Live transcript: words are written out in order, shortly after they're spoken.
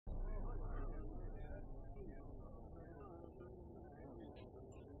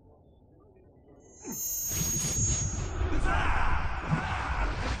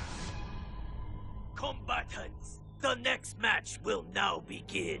The next match will now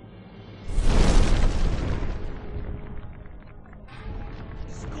begin.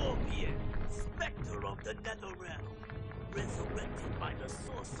 Scorpion, Spectre of the NetherRealm, resurrected by the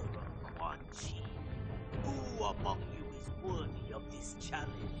sorcerer Quan Chi. Who among you is worthy of this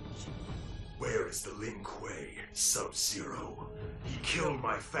challenge? Where is the Lin Kuei, Sub-Zero? He killed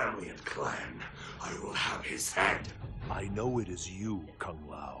my family and clan. I will have his head. I know it is you, Kung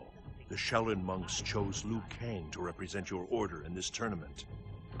Lao. The Shaolin monks chose Liu Kang to represent your order in this tournament.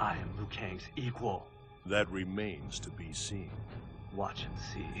 I am Liu Kang's equal. That remains to be seen. Watch and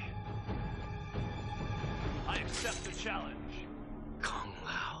see. I accept the challenge. Kung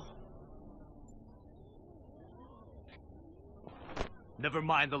Lao. Never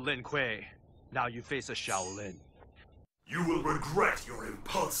mind the Lin Kuei. Now you face a Shaolin. You will regret your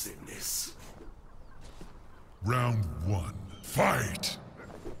impulsiveness. Round 1. Fight!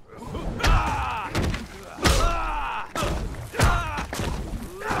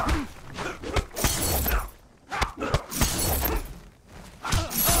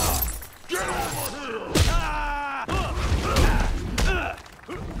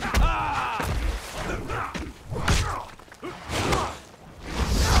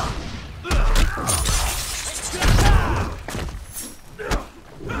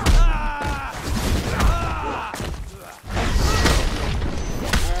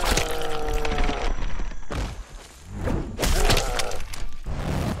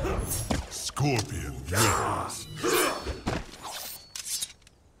 Scorpion wins.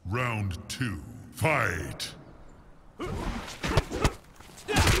 Round 2. Fight!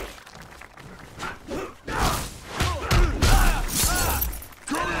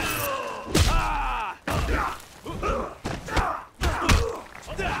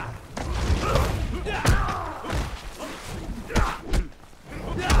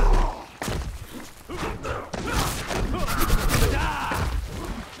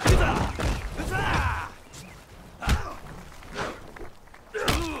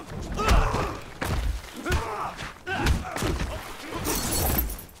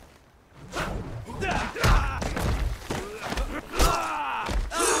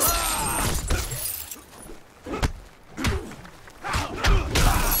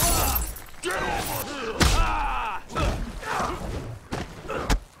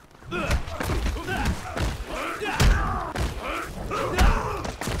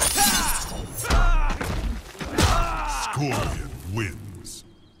 Scorpion wins.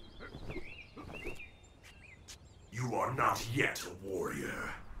 You are not yet a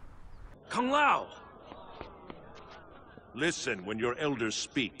warrior. Kung Lao! Listen when your elders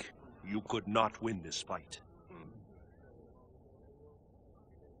speak. You could not win this fight.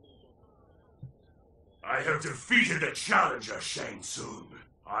 I have defeated a challenger, Shang Tsung.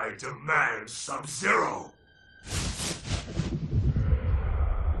 I demand Sub-Zero.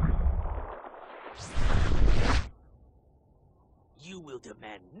 You will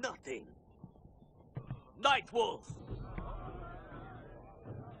demand nothing. Nightwolf!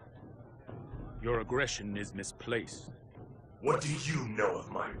 Your aggression is misplaced. What do you know of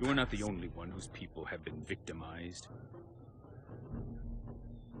my You are not the only one whose people have been victimized.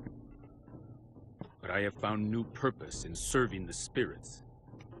 But I have found new purpose in serving the spirits.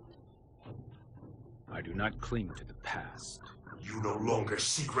 I do not cling to the past. You no longer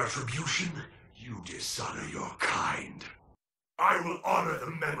seek retribution. You dishonor your kind. I will honor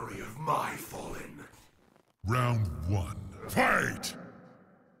the memory of my fallen. Round 1. Fight!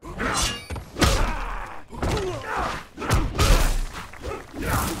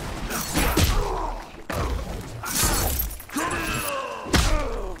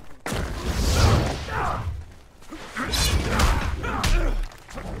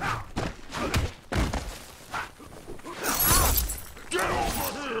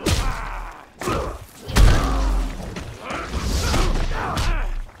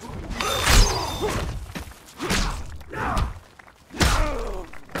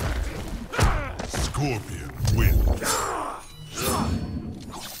 Scorpion wins.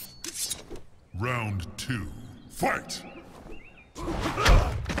 Round 2. Fight!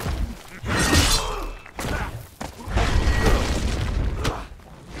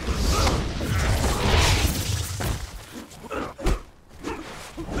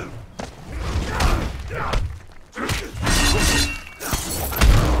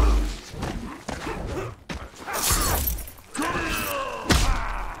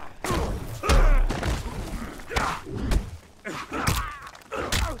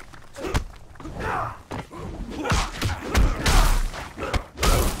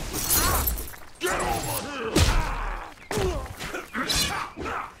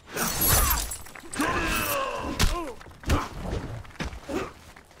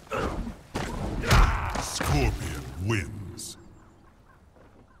 wins.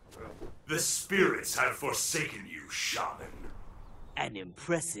 The spirits have forsaken you, Shaman. An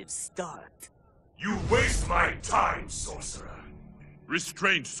impressive start. You waste my time, sorcerer.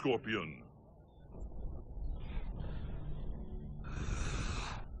 Restraint, Scorpion.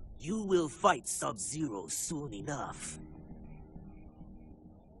 You will fight Sub-Zero soon enough.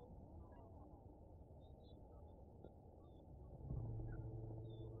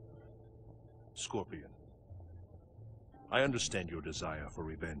 Scorpion. I understand your desire for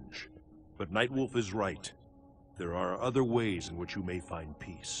revenge, but Nightwolf is right. There are other ways in which you may find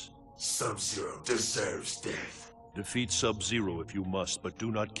peace. Sub-Zero deserves death. Defeat Sub-Zero if you must, but do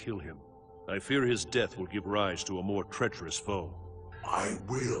not kill him. I fear his death will give rise to a more treacherous foe. I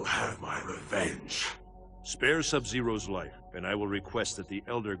will have my revenge. Spare Sub-Zero's life, and I will request that the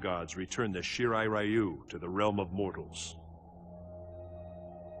Elder Gods return the Shirai Ryu to the realm of mortals.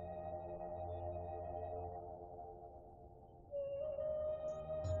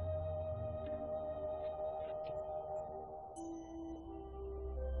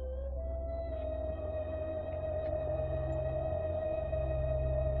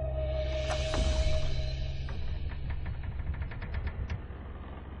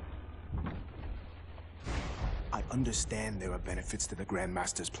 I understand there are benefits to the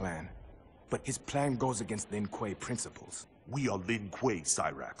Grandmaster's plan, but his plan goes against Lin Kuei principles. We are Lin Kuei,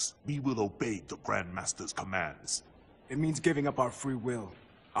 Cyrax. We will obey the Grandmaster's commands. It means giving up our free will,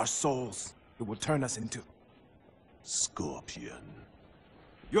 our souls. It will turn us into... Scorpion.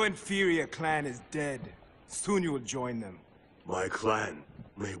 Your inferior clan is dead. Soon you will join them. My clan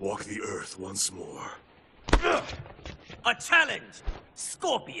may walk the earth once more. A challenge!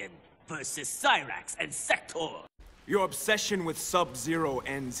 Scorpion versus Cyrax and Sector. Your obsession with Sub-Zero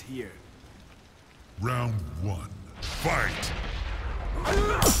ends here. Round 1. Fight!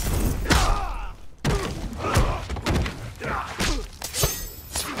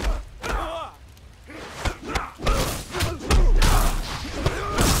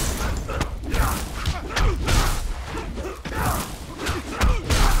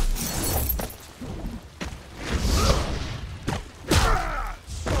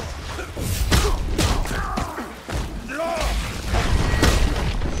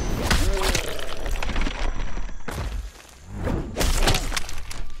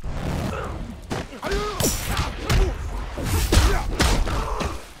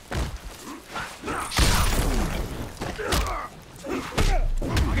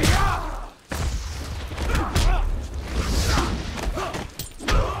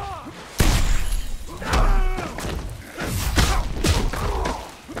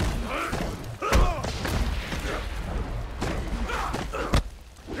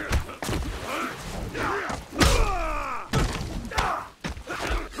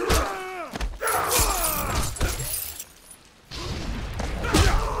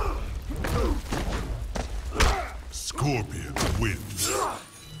 Scorpion wins.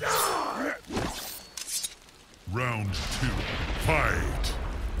 Round 2. Fight!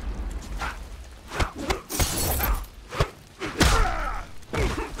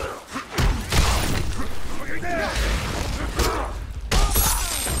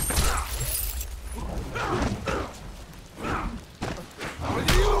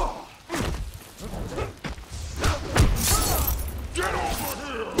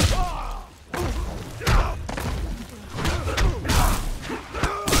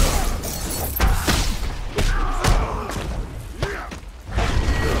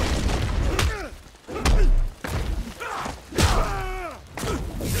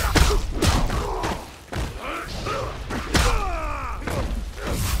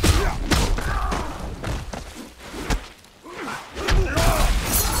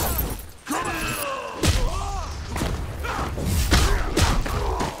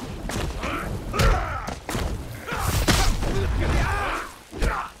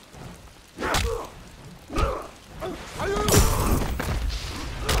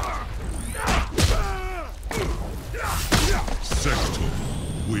 Sector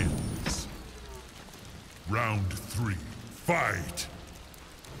wins. Round 3. Fight!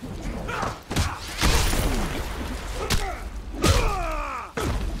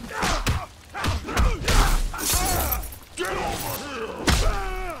 Get over here!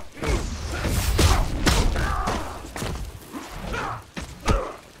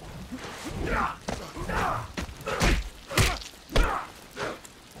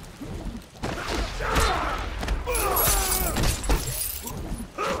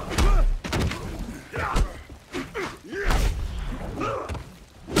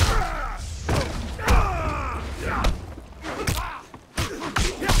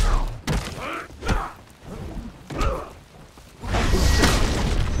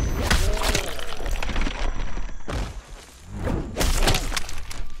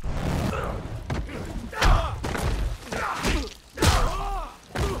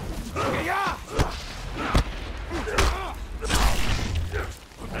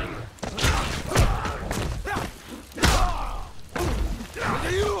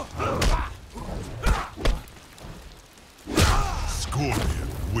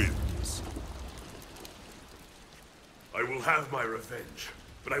 wins. I will have my revenge,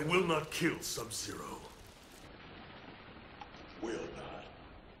 but I will not kill Sub-Zero. Will not.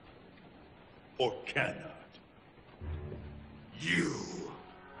 Or cannot. You!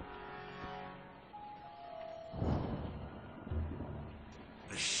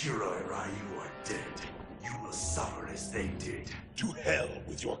 The Shirai Ryu are dead. You will suffer as they did. To hell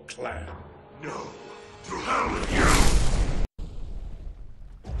with your clan. No, to hell with you!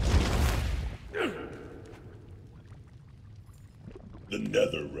 The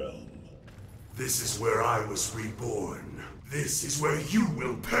NetherRealm. This is where I was reborn. This is where you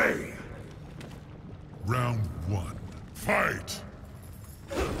will pay! Round 1. Fight!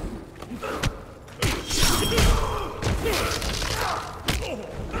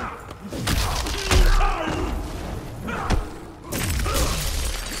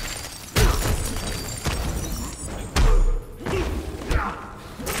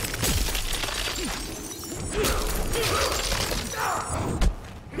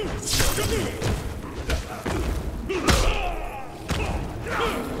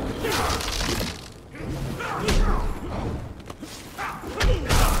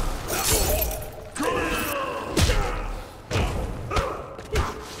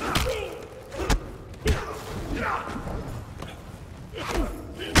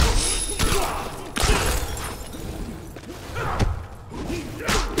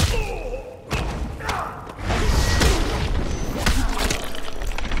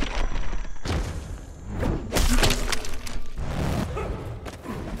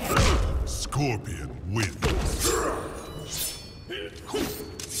 Scorpion wins.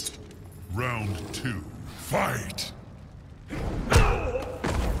 Round 2. Fight!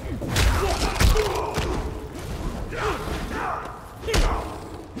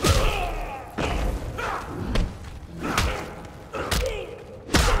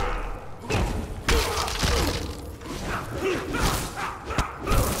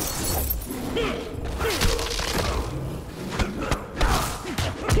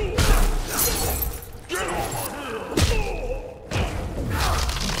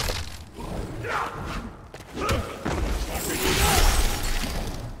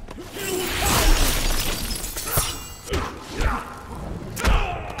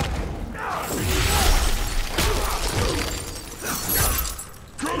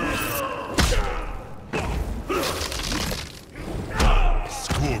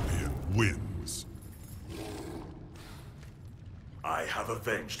 Wins. I have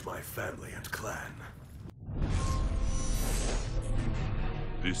avenged my family and clan.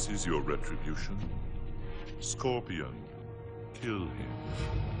 This is your retribution? Scorpion, kill him.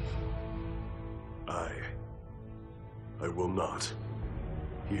 I will not.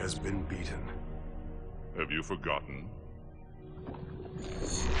 He has been beaten. Have you forgotten?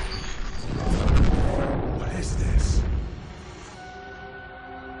 What is this?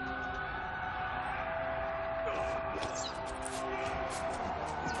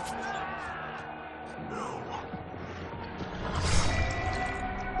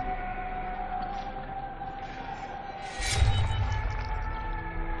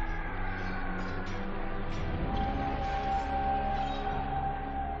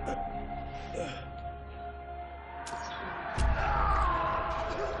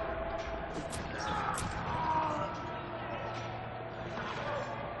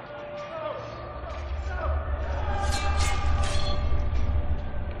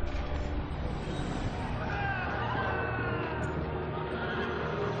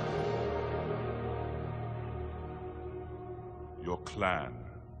 Your clan,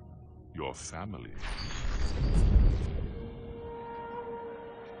 your family.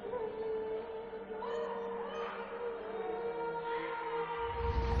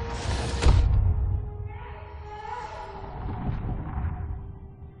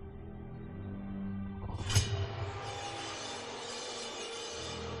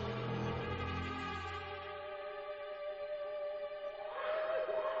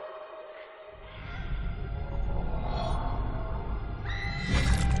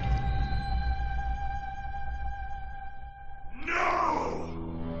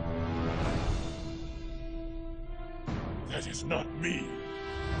 That is not me.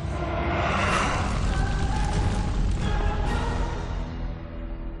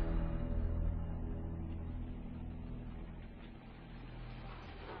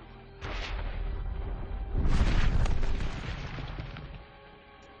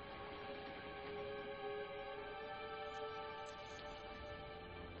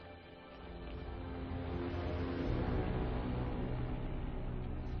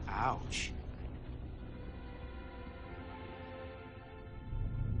 Ouch.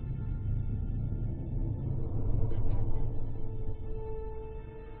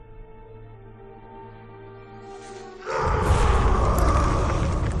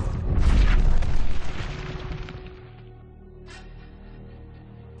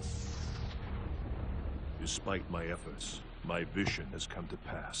 Despite my efforts, my vision has come to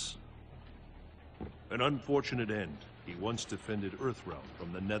pass. An unfortunate end. He once defended Earthrealm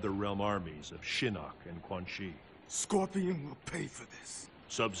from the NetherRealm armies of Shinnok and Quan Chi. Scorpion will pay for this.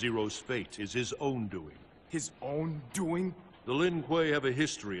 Sub-Zero's fate is his own doing. His own doing? The Lin Kuei have a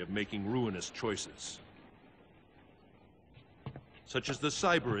history of making ruinous choices. Such as the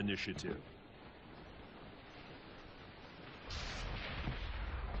Cyber Initiative.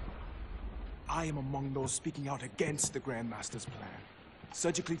 I am among those speaking out against the Grandmaster's plan.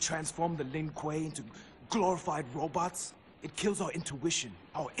 Surgically transform the Lin Kuei into glorified robots? It kills our intuition,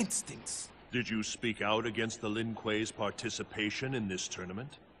 our instincts. Did you speak out against the Lin Kuei's participation in this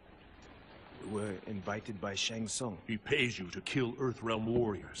tournament? We were invited by Shang Tsung. He pays you to kill Earthrealm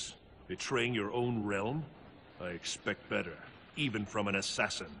warriors. Betraying your own realm? I expect better, even from an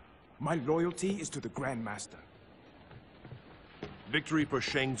assassin. My loyalty is to the Grandmaster. Victory for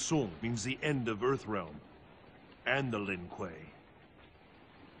Shang Tsung means the end of Earthrealm. And the Lin Kuei.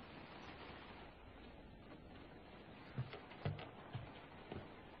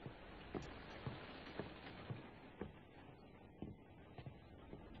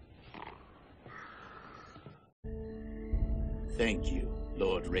 Thank you,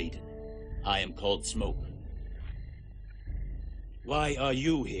 Lord Raiden. I am called Smoke. Why are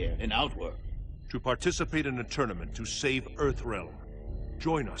you here in Outworld? To participate in a tournament to save Earthrealm.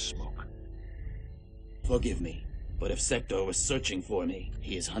 Join us, Smoke. Forgive me, but if Sector was searching for me,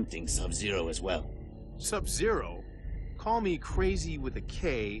 he is hunting Sub-Zero as well. Sub-Zero? Call me crazy with a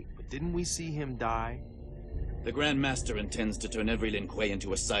K, but didn't we see him die? The Grandmaster intends to turn every Lin Kuei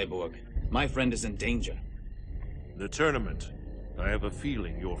into a cyborg. My friend is in danger. The tournament. I have a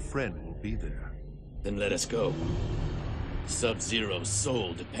feeling your friend will be there. Then let us go. Sub-Zero's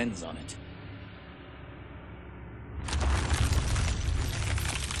soul depends on it.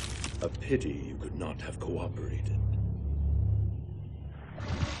 A pity you could not have cooperated.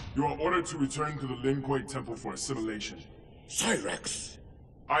 You are ordered to return to the Lin Kuei Temple for assimilation. Cyrax!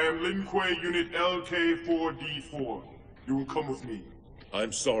 I am Lin Kuei Unit LK4D4. You will come with me.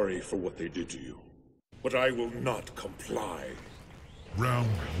 I'm sorry for what they did to you, but I will not comply. Round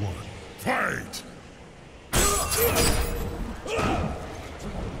 1. Fight!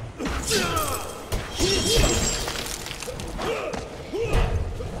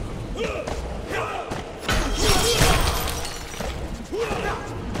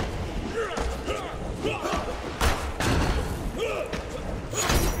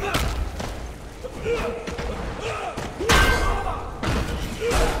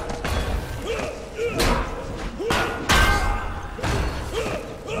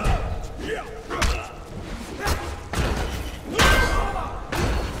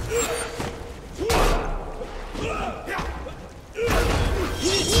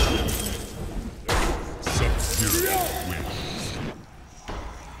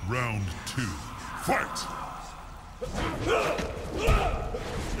 Round 2. Fight!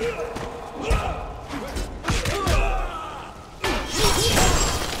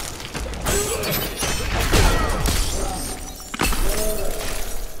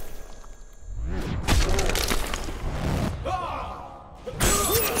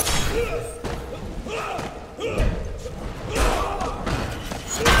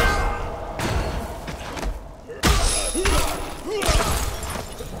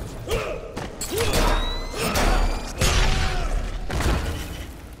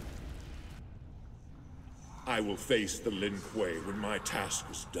 I will face the Lin Kuei when my task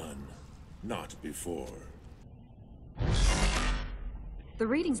is done, not before. The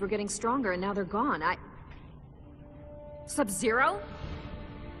readings were getting stronger and now they're gone. Sub-Zero?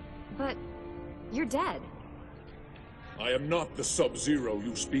 But you're dead. I am not the Sub-Zero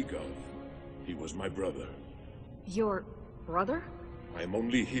you speak of. He was my brother. Your brother? I am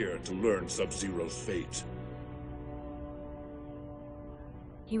only here to learn Sub-Zero's fate.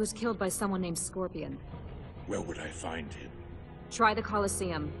 He was killed by someone named Scorpion. Where would I find him? Try the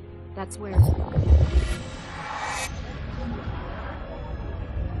Colosseum. That's where...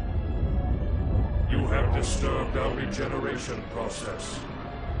 You have disturbed our regeneration process.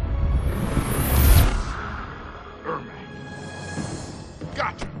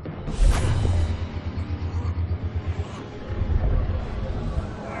 Gotcha!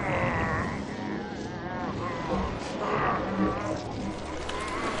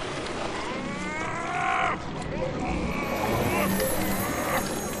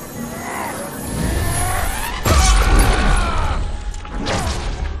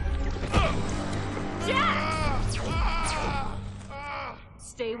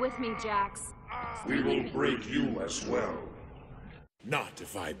 Stay with me, Jax. We will break you as well. Not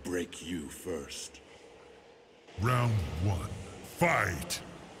if I break you first. Round 1. Fight!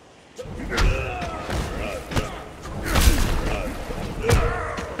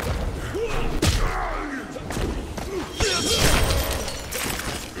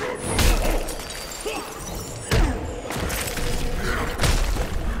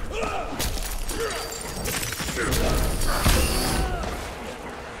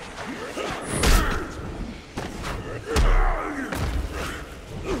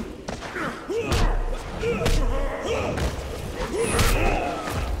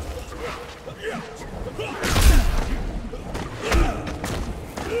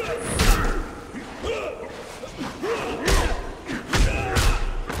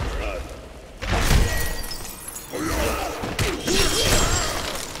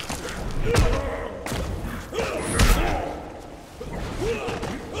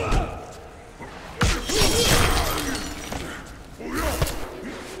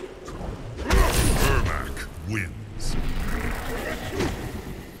 Wins.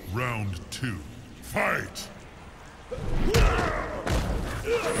 Round 2. Fight!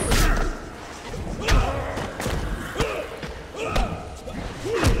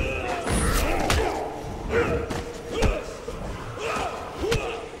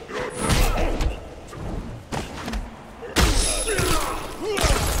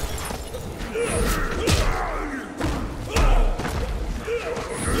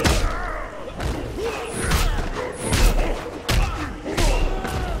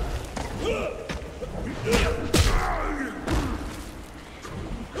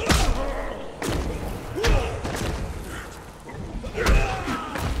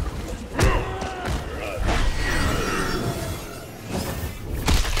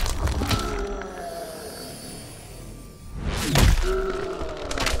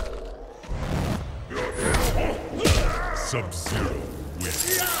 Sub-Zero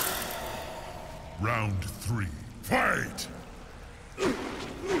wins. Round 3. Fight!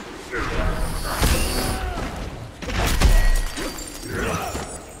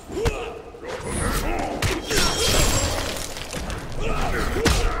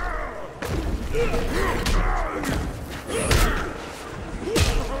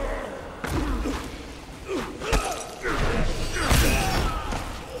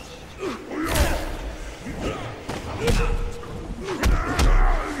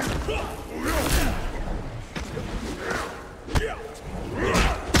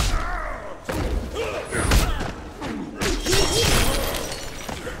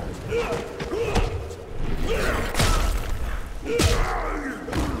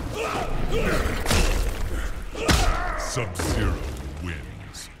 Sub-Zero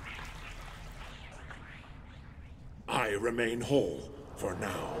wins. I remain whole for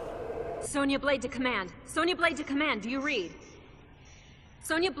now. Sonya Blade to command. Sonya Blade to command, do you read?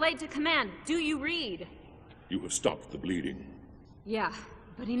 Sonya Blade to command, do you read? You have stopped the bleeding. Yeah,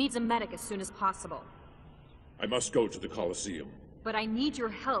 but he needs a medic as soon as possible. I must go to the Coliseum. But I need your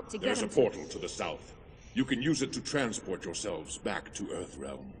help to get There's him a portal to the south. You can use it to transport yourselves back to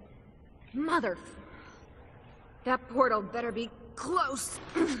Earthrealm. Mother... That portal better be close.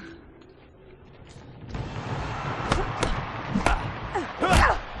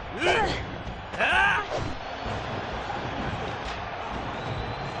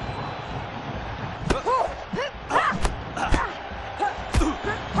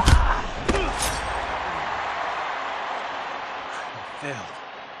 Failed.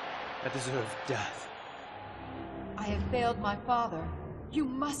 I deserve death. I have failed my father. You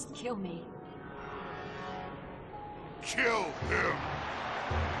must kill me. Kill him!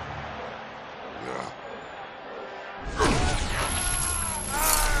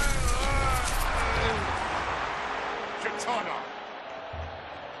 Katana!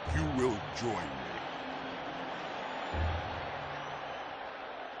 You will join me.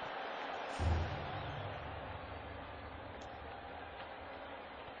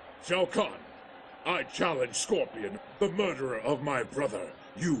 Shao Kahn, I challenge Scorpion, the murderer of my brother.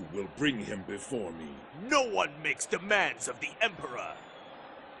 You will bring him before me. No one makes demands of the Emperor.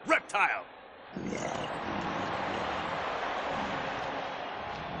 Reptile!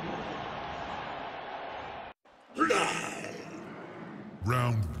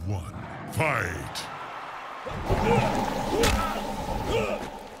 Round 1. Fight!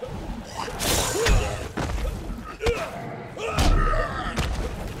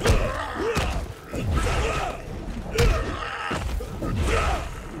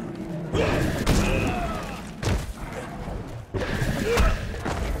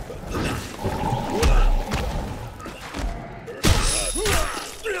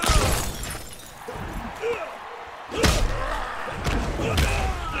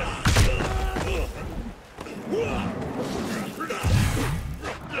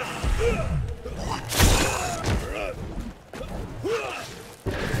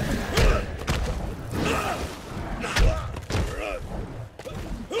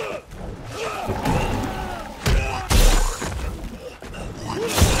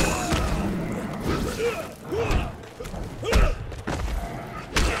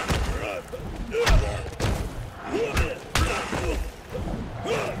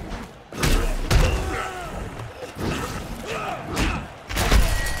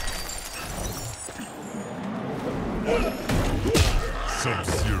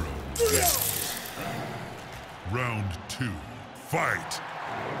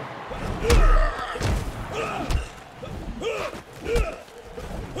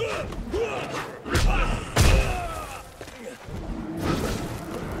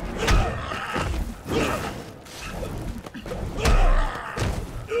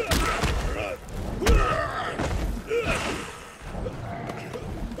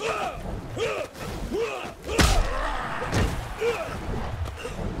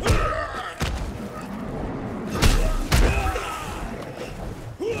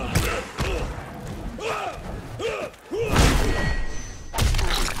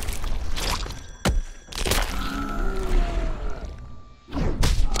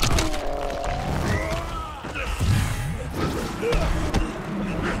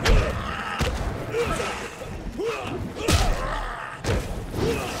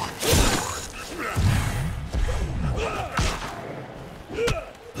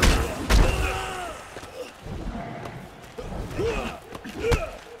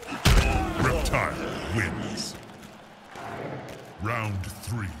 Round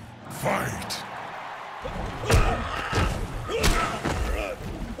 3, fight!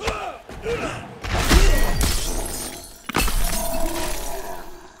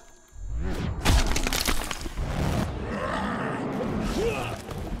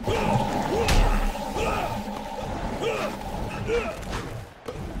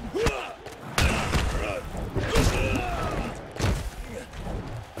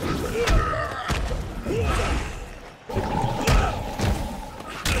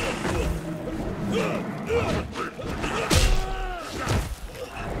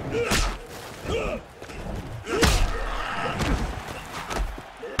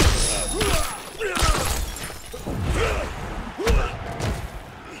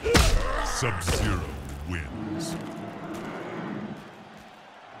 Sub-Zero wins.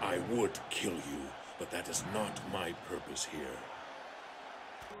 I would kill you, but that is not my purpose here.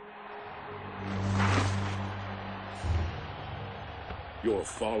 Your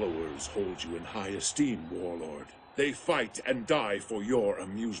followers hold you in high esteem, Warlord. They fight and die for your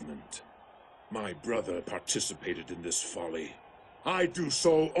amusement. My brother participated in this folly. I do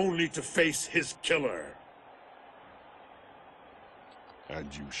so only to face his killer.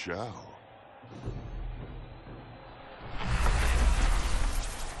 And you shall.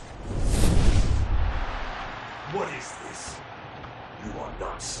 What is this? You are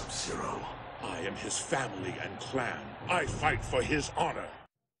not Sub-Zero. I am his family and clan. I fight for his honor.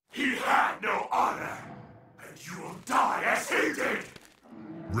 He had no honor, and you will die as he did!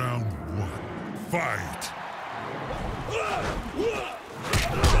 Round 1, fight!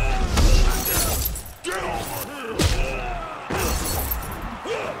 Get over here!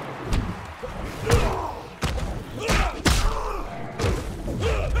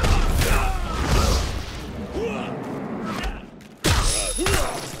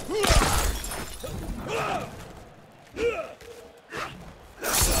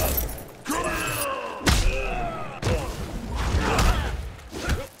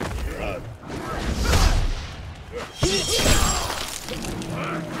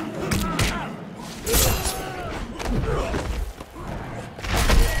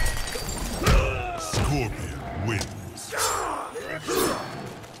 Scorpion wins.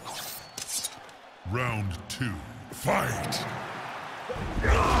 Round 2, fight!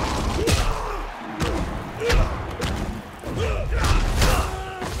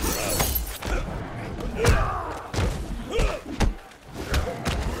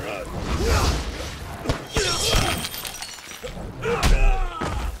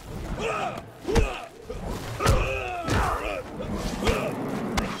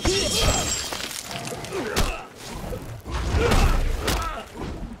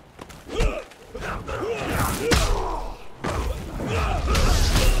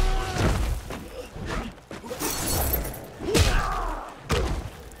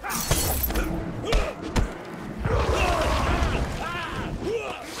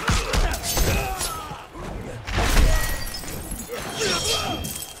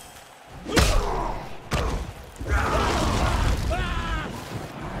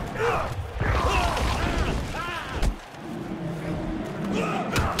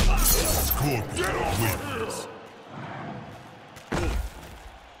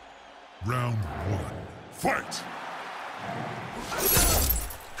 Round 1, fight!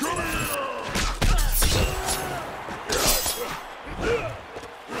 Come here!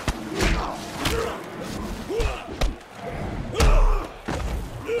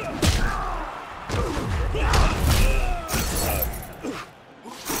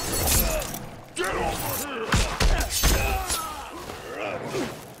 Get over here!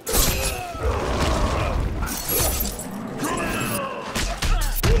 Come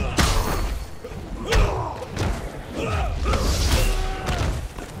here!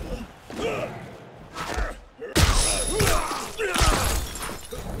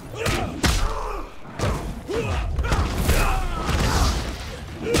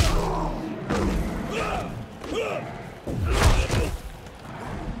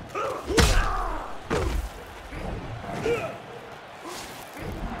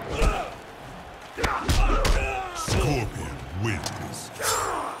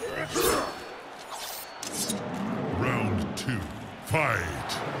 Asus. Round 2, fight!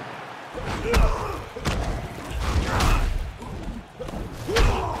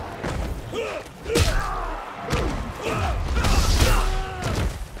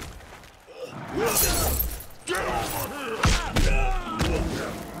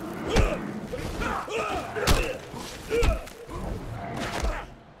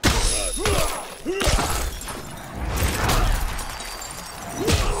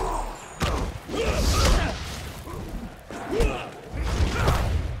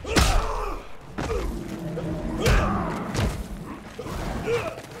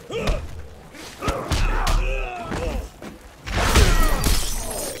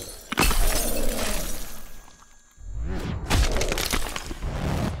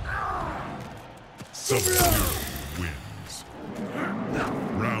 Sub-Zero wins.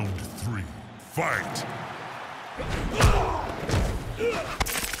 Round 3, fight!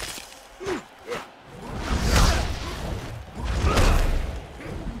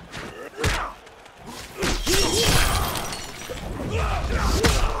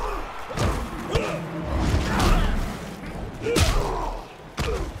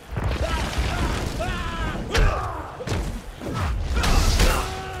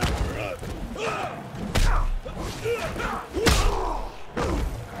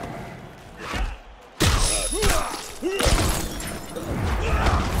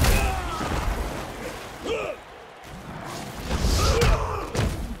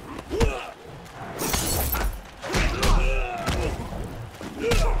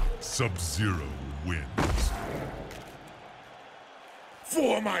 Sub-Zero wins.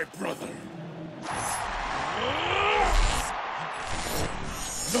 For my brother!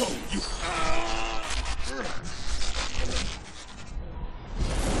 No, you...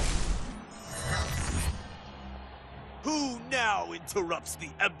 Who now interrupts the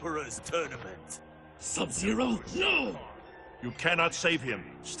Emperor's tournament? Sub-Zero? No! You cannot save him.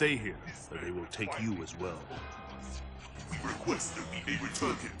 Stay here, or they will take you as well. We request that we may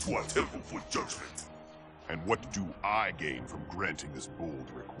return him to our temple for judgment. And what do I gain from granting this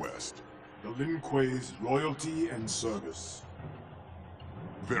bold request? The Lin Kuei's loyalty and service.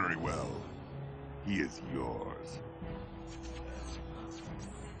 Very well. He is yours.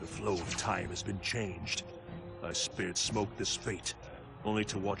 The flow of time has been changed. I spared Smoke this fate, only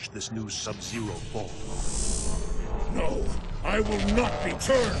to watch this new Sub-Zero fall. No, I will not be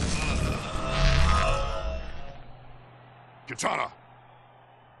turned! Kitana!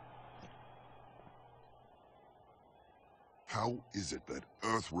 How is it that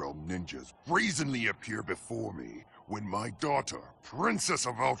Earthrealm ninjas brazenly appear before me when my daughter, Princess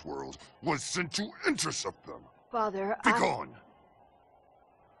of Outworld, was sent to intercept them? Father, Begone!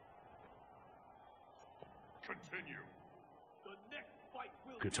 Continue. The next fight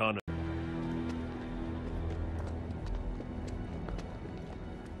will Kitana.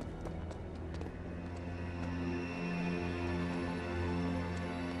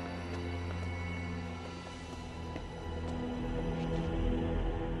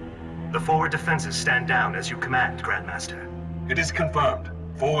 The forward defenses stand down as you command, Grandmaster. It is confirmed.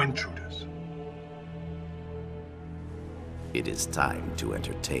 4 intruders. It is time to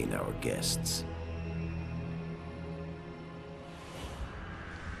entertain our guests.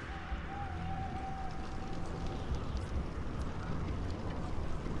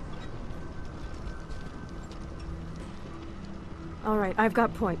 All right, I've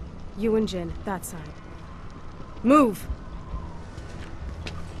got point. You and Jin, that side. Move!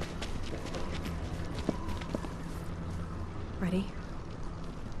 Ready?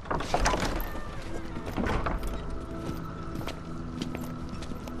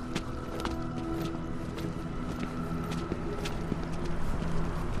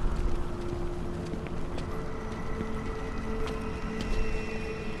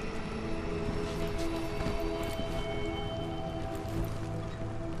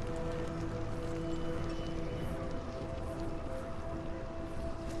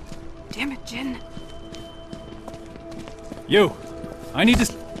 Damn it, Jin. You! I need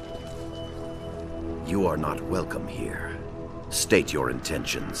to... You are not welcome here. State your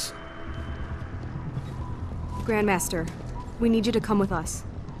intentions. Grandmaster, we need you to come with us.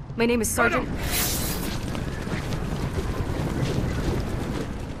 My name is Sergeant...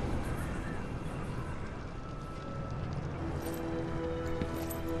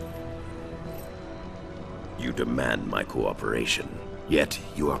 You demand my cooperation, yet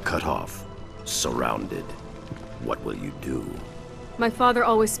you are cut off, surrounded. What will you do? My father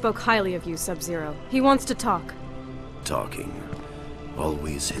always spoke highly of you, Sub-Zero. He wants to talk. Talking.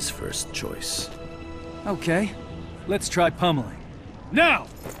 Always his first choice. Okay, let's try pummeling. Now!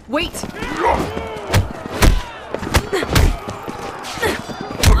 Wait!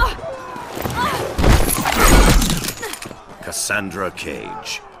 Cassandra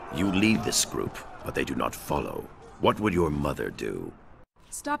Cage, you lead this group, but they do not follow. What would your mother do?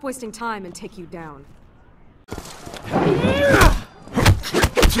 Stop wasting time and take you down.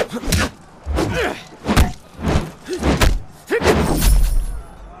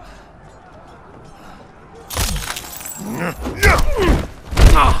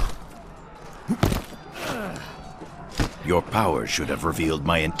 Your power should have revealed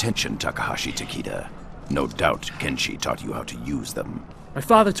my intention, Takahashi Takeda. No doubt Kenshi taught you how to use them. My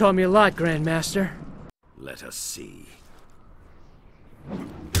father taught me a lot, Grandmaster. Let us see.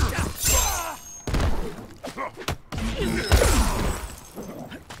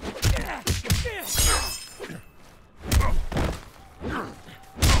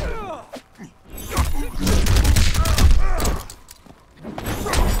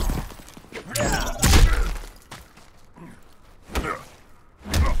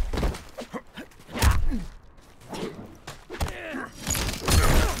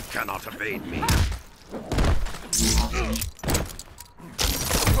 Cannot evade me.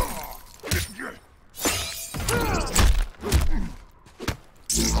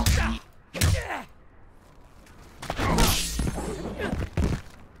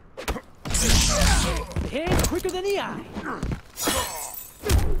 Hands quicker than the eye.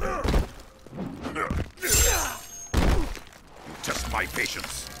 Test my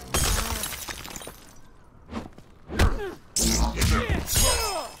patience.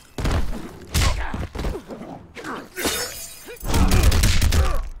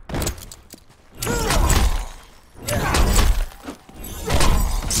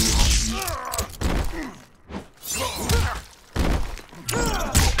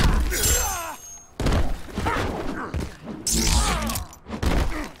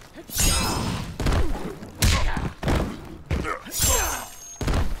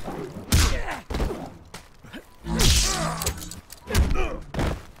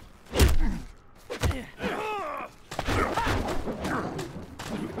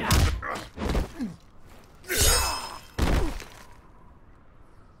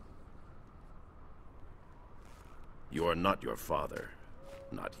 You are not your father.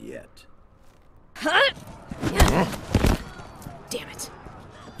 Not yet. Damn it.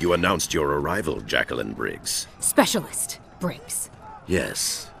 You announced your arrival, Jacqueline Briggs. Specialist Briggs.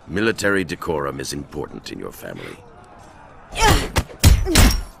 Yes, military decorum is important in your family.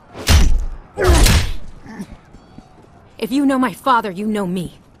 If you know my father, you know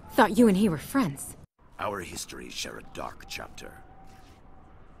me. Thought you and he were friends. Our histories share a dark chapter.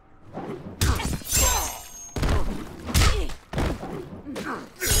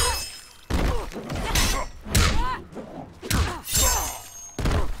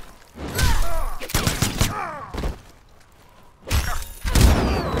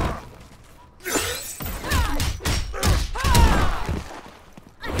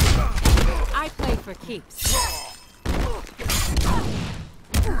 I play for keeps.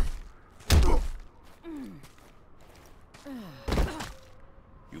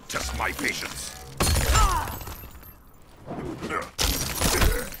 You test my patience.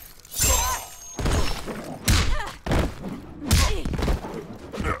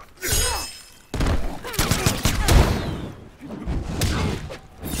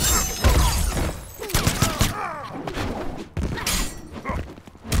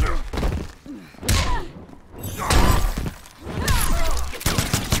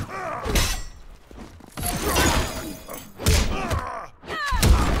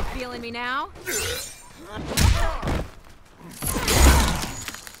 Feeling me now?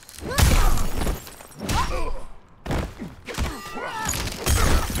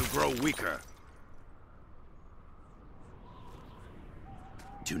 You grow weaker.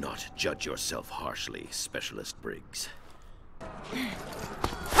 Do not judge yourself harshly, Specialist Briggs.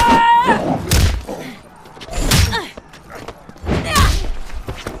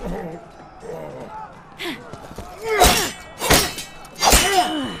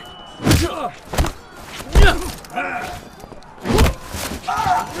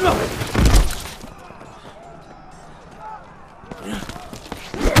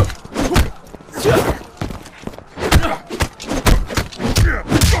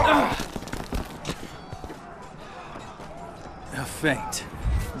 A feint.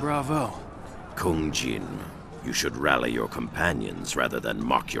 Bravo. Kung Jin, you should rally your companions rather than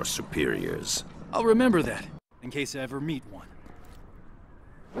mock your superiors. I'll remember that, in case I ever meet one.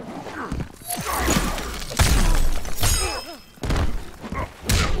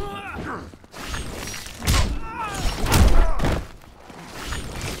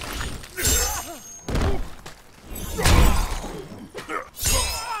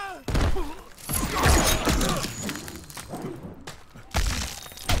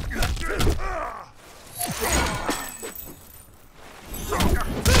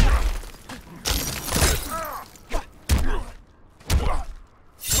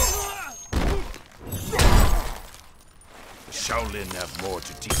 Shaolin have more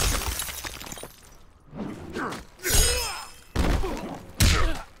to teach you.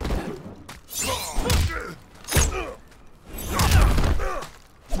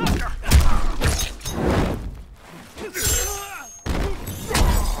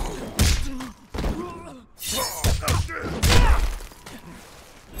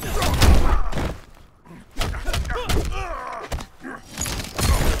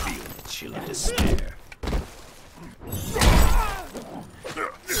 Chill of despair.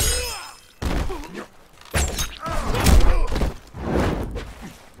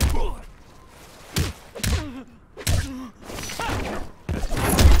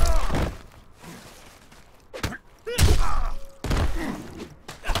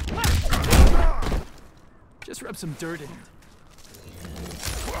 Just rub some dirt in it.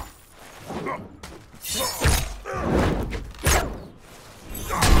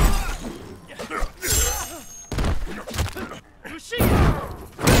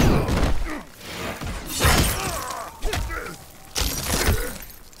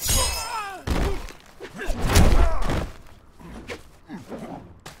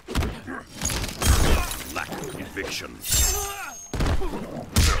 Lack of conviction.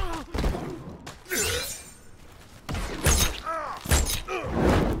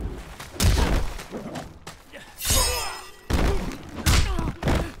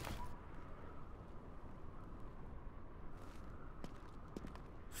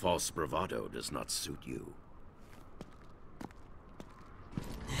 False bravado does not suit you.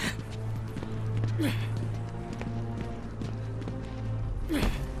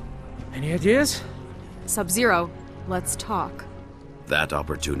 Any ideas? Sub-Zero, let's talk. That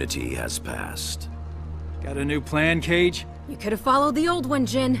opportunity has passed. Got a new plan, Cage? You could have followed the old one,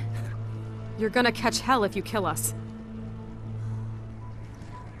 Jin. You're gonna catch hell if you kill us.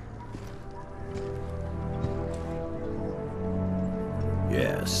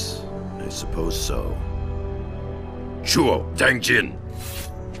 Yes, I suppose so. Chuo Dangjin!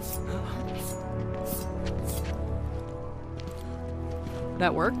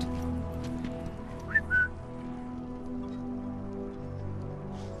 That worked?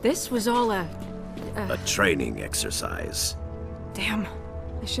 This was all a training exercise. Damn,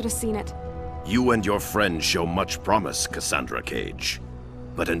 I should have seen it. You and your friend show much promise, Cassandra Cage.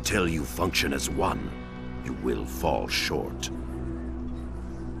 But until you function as one, you will fall short.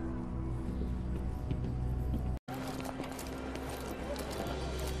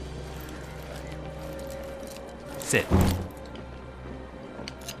 Sit.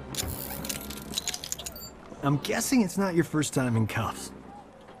 I'm guessing it's not your first time in cuffs.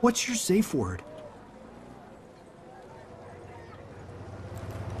 What's your safe word?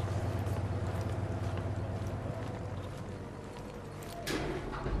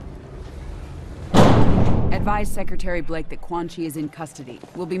 Advise Secretary Blake that Quan Chi is in custody.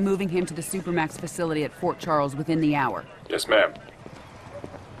 We'll be moving him to the Supermax facility at Fort Charles within the hour. Yes, ma'am.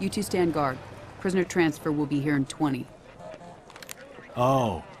 You two stand guard. Prisoner transfer will be here in 20.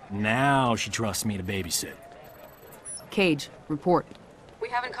 Oh, now she trusts me to babysit. Cage, report. We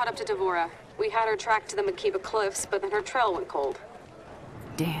haven't caught up to Devora. We had her tracked to the Makiba Cliffs, but then her trail went cold.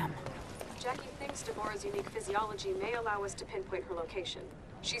 Damn. Jackie thinks Devora's unique physiology may allow us to pinpoint her location.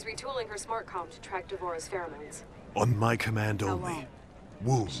 She's retooling her smartcom to track Devora's pheromones. On my command How only. long?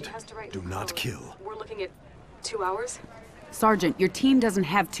 Wound. Do not kill. We're looking at 2 hours? Sergeant, your team doesn't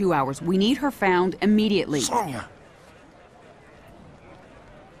have 2 hours. We need her found immediately. Sonya!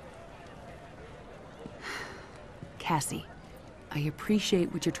 Cassie, I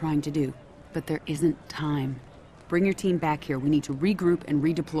appreciate what you're trying to do, but there isn't time. Bring your team back here. We need to regroup and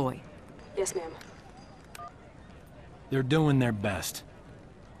redeploy. Yes, ma'am. They're doing their best.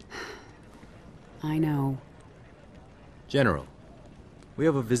 I know. General, we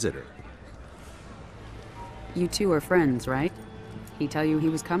have a visitor. You two are friends, right? He tell you he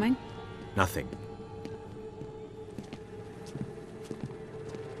was coming? Nothing.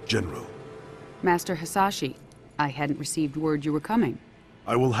 General. Master Hisashi, I hadn't received word you were coming.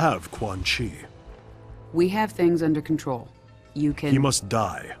 I will have Quan Chi. We have things under control. You can... He must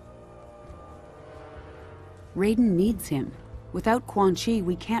die. Raiden needs him. Without Quan Chi,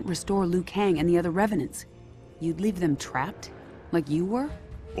 we can't restore Liu Kang and the other Revenants. You'd leave them trapped? Like you were?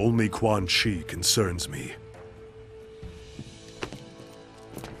 Only Quan Chi concerns me.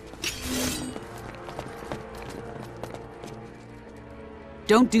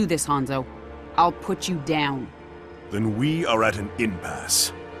 Don't do this, Hanzo. I'll put you down. Then we are at an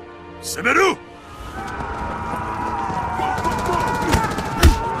impasse. Semeru!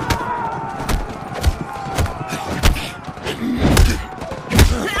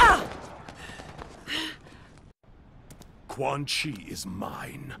 Quan Quan Chi is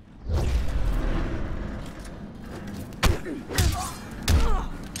mine.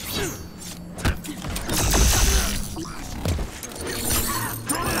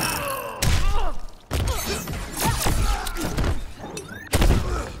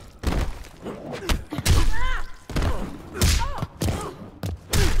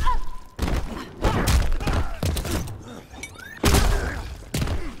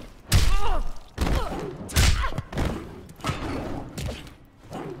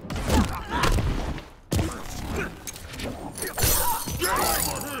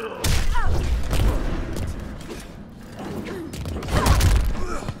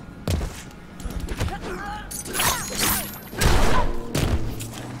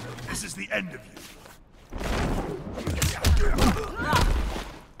 This is the end of you.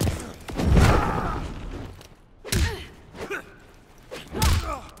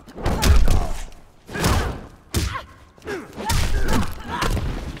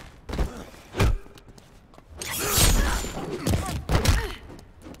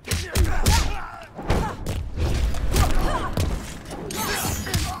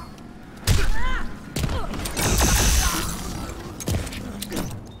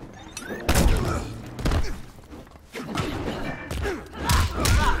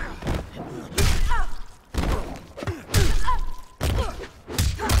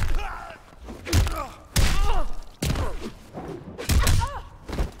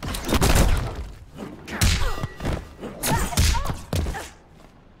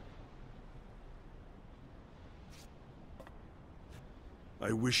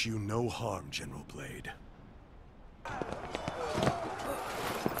 I wish you no harm, General Blade.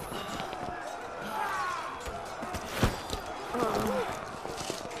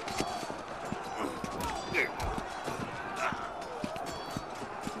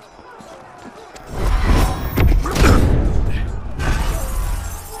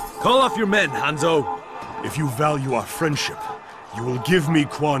 Call off your men, Hanzo. If you value our friendship, you will give me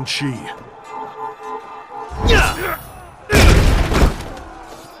Quan Chi.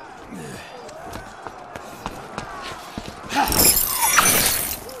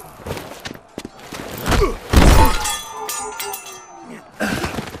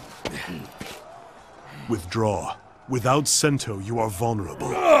 Withdraw. Without Sento, you are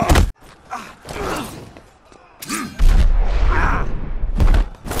vulnerable.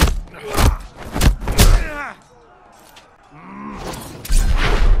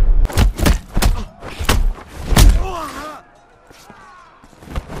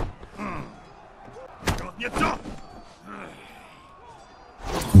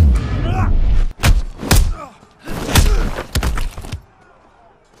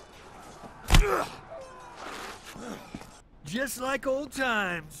 Just like old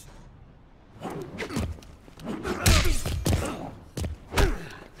times.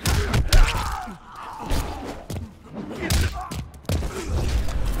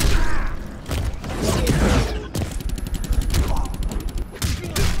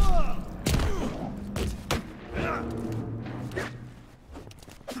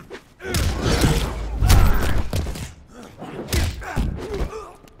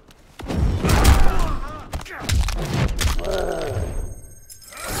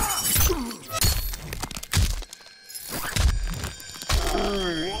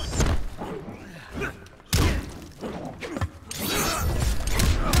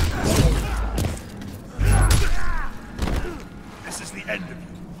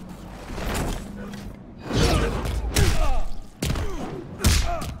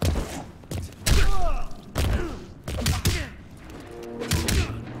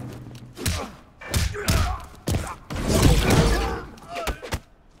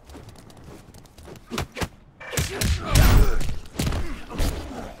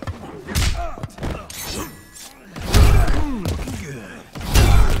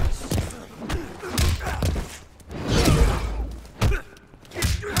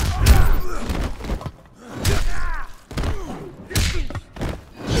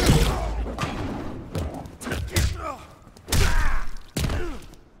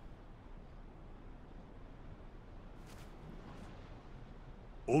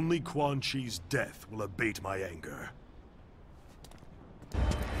 Only Quan Chi's death will abate my anger.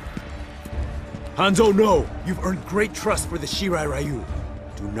 Hanzo, no! You've earned great trust for the Shirai Ryu.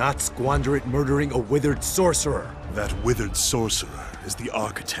 Do not squander it murdering a withered sorcerer. That withered sorcerer is the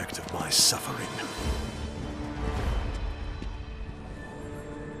architect of my suffering.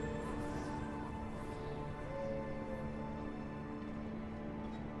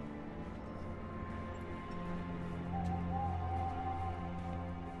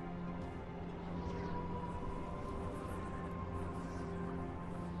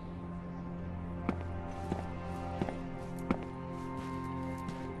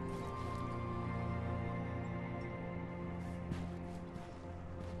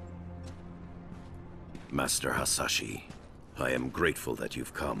 Master Hasashi, I am grateful that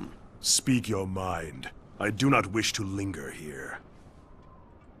you've come. Speak your mind. I do not wish to linger here.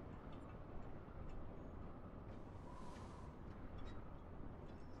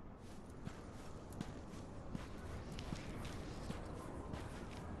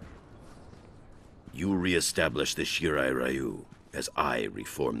 You re-establish the Shirai Ryu, as I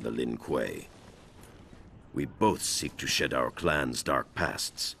reform the Lin Kuei. We both seek to shed our clan's dark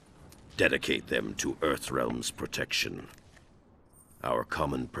pasts, dedicate them to Earthrealm's protection. Our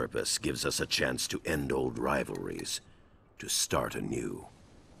common purpose gives us a chance to end old rivalries, to start anew.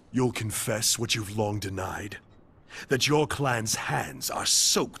 You'll confess what you've long denied? That your clan's hands are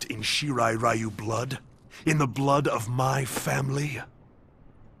soaked in Shirai Ryu blood? In the blood of my family?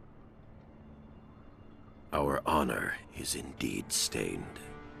 Our honor is indeed stained.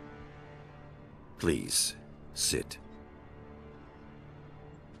 Please, sit.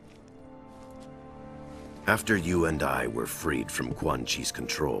 After you and I were freed from Quan Chi's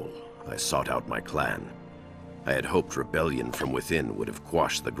control, I sought out my clan. I had hoped rebellion from within would have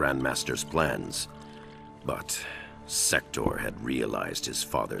quashed the Grandmaster's plans. But Sector had realized his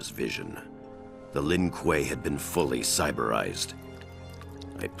father's vision. The Lin Kuei had been fully cyberized.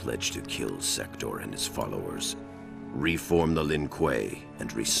 I pledged to kill Sector and his followers, reform the Lin Kuei,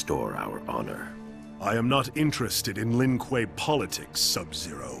 and restore our honor. I am not interested in Lin Kuei politics,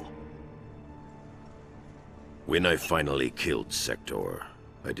 Sub-Zero. When I finally killed Sector,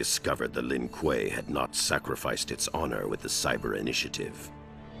 I discovered the Lin Kuei had not sacrificed its honor with the Cyber Initiative.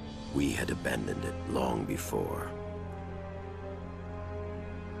 We had abandoned it long before.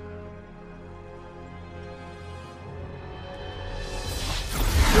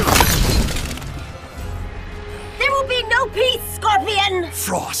 There will be no peace, Scorpion!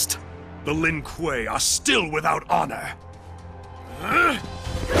 Frost! The Lin Kuei are still without honor!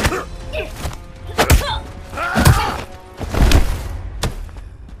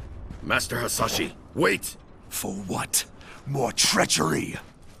 Master Hasashi, wait! For what? More treachery?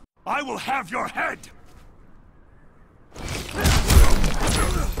 I will have your head!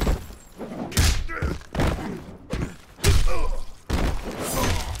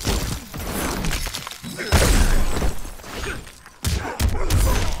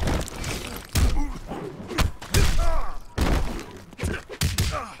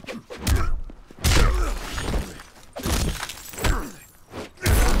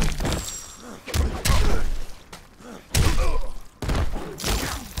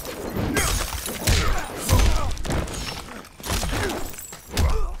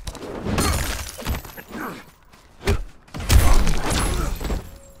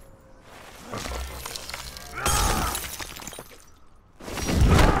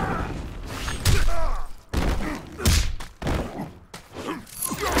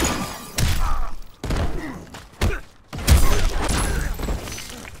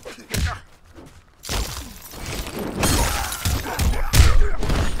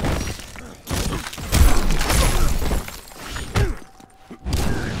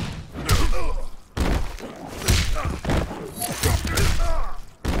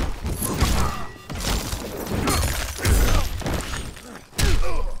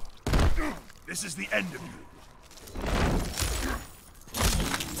 This is the end of you.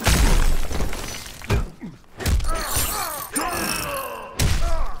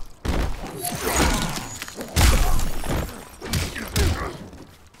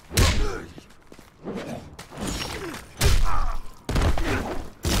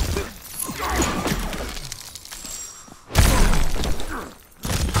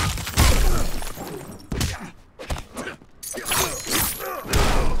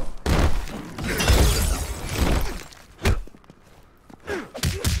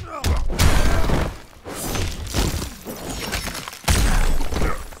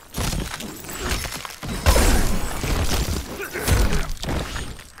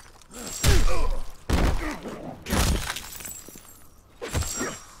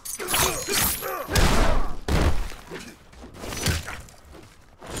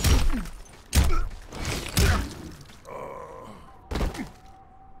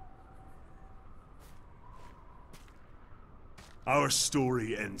 Our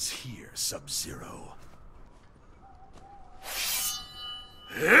story ends here, Sub-Zero.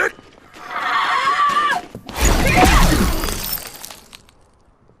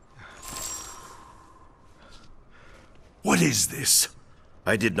 What is this?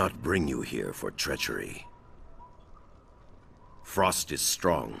 I did not bring you here for treachery. Frost is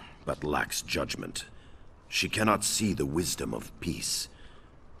strong, but lacks judgment. She cannot see the wisdom of peace.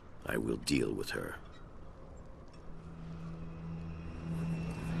 I will deal with her.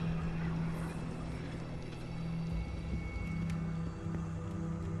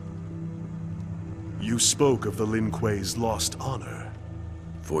 spoke of the Lin Kuei's lost honor.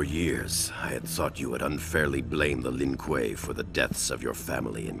 For years, I had thought you had unfairly blamed the Lin Kuei for the deaths of your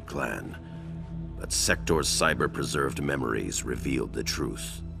family and clan. But Sector's cyber-preserved memories revealed the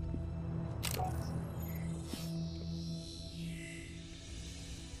truth.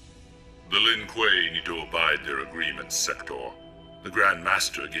 The Lin Kuei need to abide their agreements, Sector. The Grand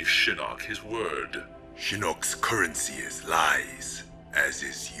Master gave Shinnok his word. Shinnok's currency is lies, as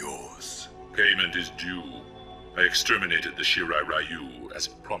is yours. Payment is due. I exterminated the Shirai Ryu as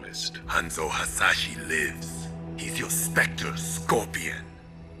promised. Hanzo Hasashi lives. He's your Spectre Scorpion.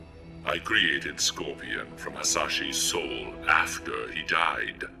 I created Scorpion from Hasashi's soul after he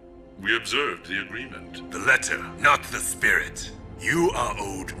died. We observed the agreement. The letter, not the spirit. You are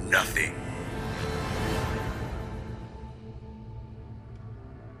owed nothing.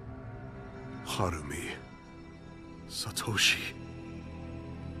 Harumi. Satoshi.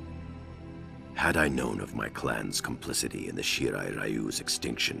 Had I known of my clan's complicity in the Shirai Ryu's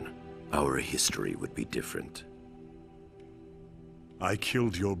extinction, our history would be different. I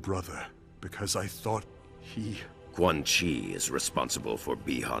killed your brother because I thought he... Quan Chi is responsible for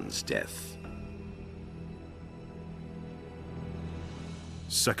Bihan's death.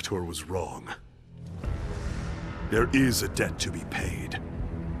 Sector was wrong. There is a debt to be paid,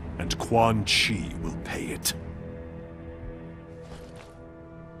 and Quan Chi will pay it.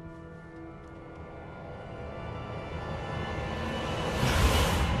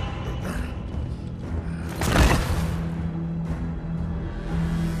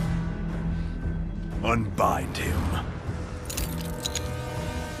 Unbind him.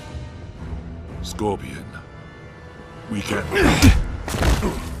 Scorpion, we can...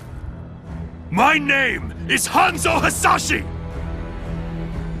 My name is Hanzo Hasashi!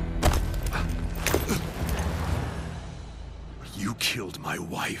 You killed my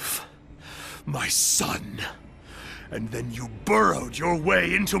wife, my son, and then you burrowed your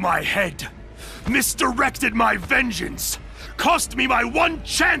way into my head, misdirected my vengeance, cost me my one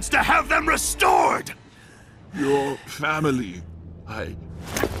chance to have them restored! Your family,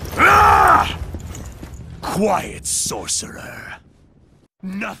 Ah! Quiet, sorcerer.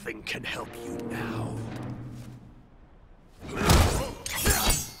 Nothing can help you now.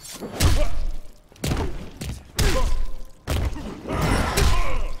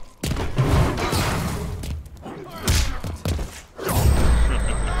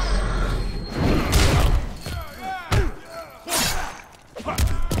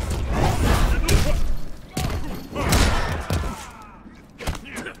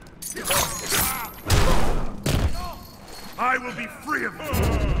 I will be free of you!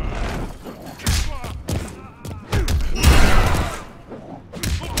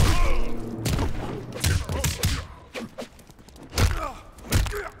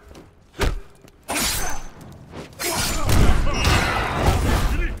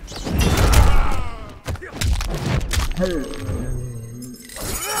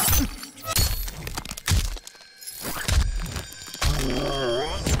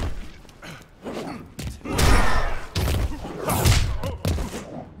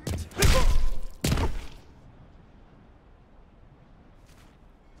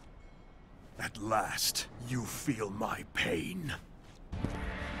 At last, you feel my pain.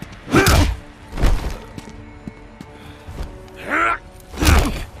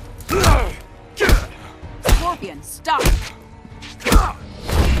 Scorpion, stop!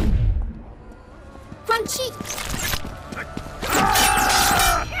 Crunchy!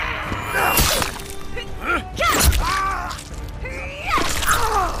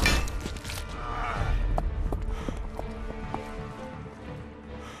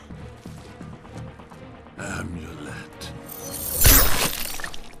 Amulet.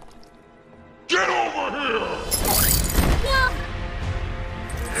 Get over here!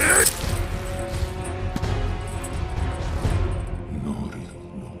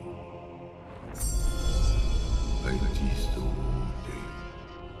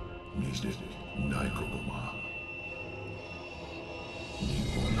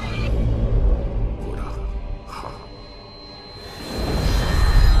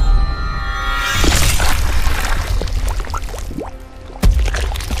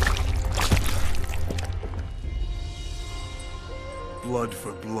 Blood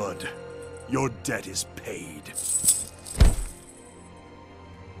for blood. Your debt is paid.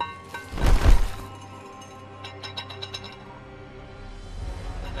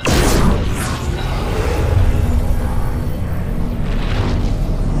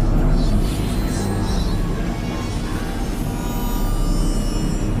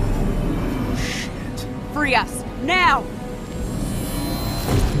 Free us, now!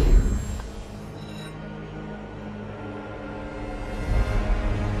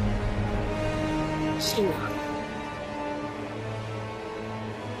 Shinnok.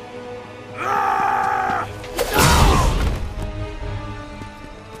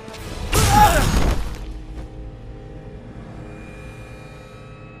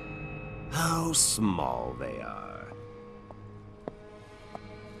 How small they are.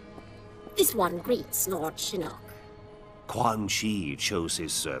 This one greets Lord Shinnok. Quan Chi chose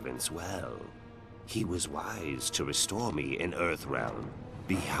his servants well. He was wise to restore me in Earthrealm,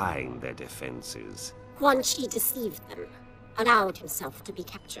 behind their defenses. Quan Chi deceived them, allowed himself to be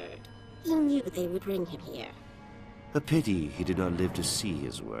captured. He knew they would bring him here. A pity he did not live to see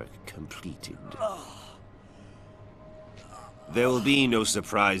his work completed. There will be no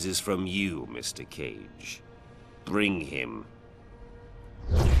surprises from you, Mr. Cage. Bring him.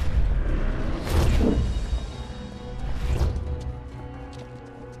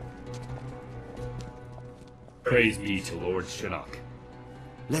 Praise be to Lord Shinnok.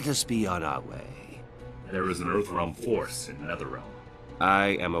 Let us be on our way. There is an Earthrealm force in NetherRealm.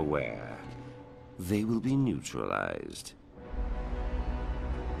 I am aware. They will be neutralized.